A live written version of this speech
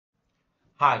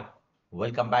Hi,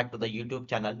 welcome back to the YouTube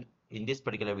channel. In this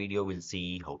particular video, we'll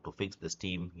see how to fix this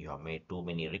theme. You have made too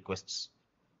many requests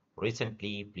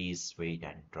recently. Please wait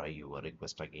and try your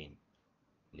request again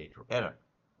later. Error.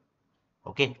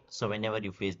 Okay, so whenever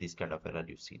you face this kind of error,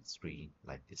 you see the screen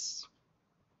like this.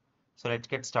 So let's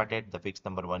get started. The fix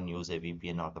number one, use a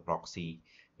VPN or the proxy.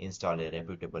 Install a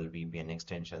reputable VPN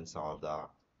extensions or the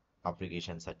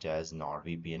applications such as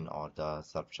NordVPN or the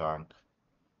Surfshark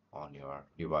on your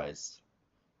device.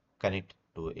 Connect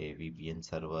to a VPN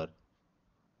server,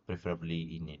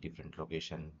 preferably in a different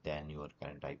location than your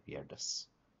current IP address.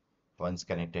 Once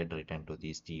connected, return to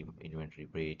the Steam inventory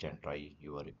page and try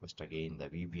your request again. The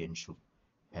VPN should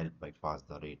help bypass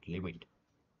the rate limit.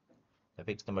 The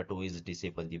fix number two is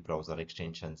disable the browser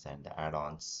extensions and the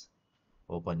add-ons.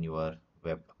 Open your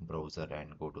web browser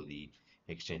and go to the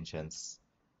extensions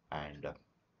and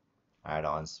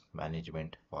add-ons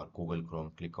management. For Google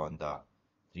Chrome, click on the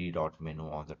three-dot menu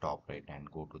on the top right and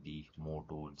go to the more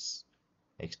tools,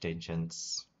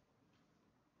 extensions.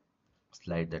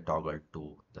 Slide the toggle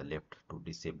to the left to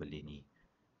disable any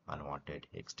unwanted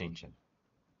extension.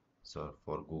 So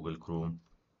for Google Chrome,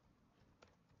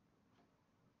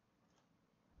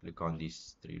 click on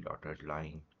this three-dotted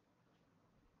line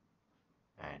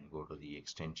and go to the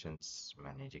extensions,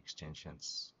 manage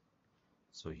extensions.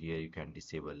 So here you can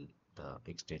disable the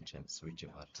extensions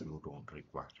whichever you don't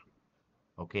require.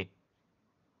 Okay.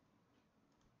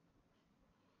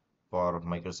 For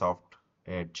Microsoft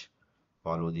Edge,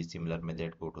 follow the similar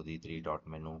method. Go to the three-dot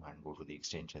menu and go to the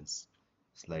extensions.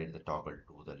 Slide the toggle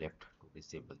to the left to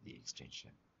disable the extension.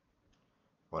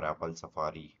 For Apple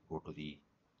Safari, go to the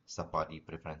Safari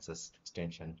Preferences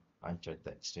extension and check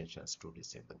the extensions to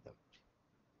disable them.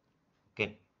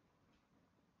 Okay.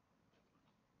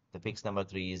 The fix number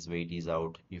three is wait is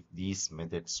out. If these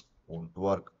methods won't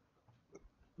work,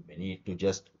 we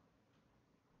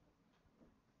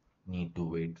need to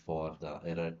wait for the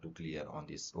error to clear on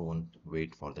its own.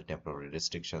 Wait for the temporary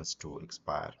restrictions to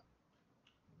expire,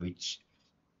 which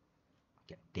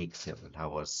can take several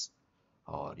hours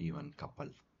or even couple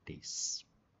days.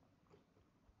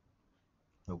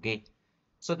 Okay,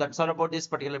 so that's all about this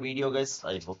particular video, guys.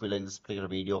 I hope you like this particular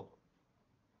video.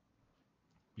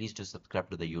 Please do subscribe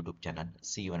to the YouTube channel.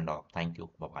 See you and all. Thank you.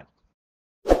 Bye bye.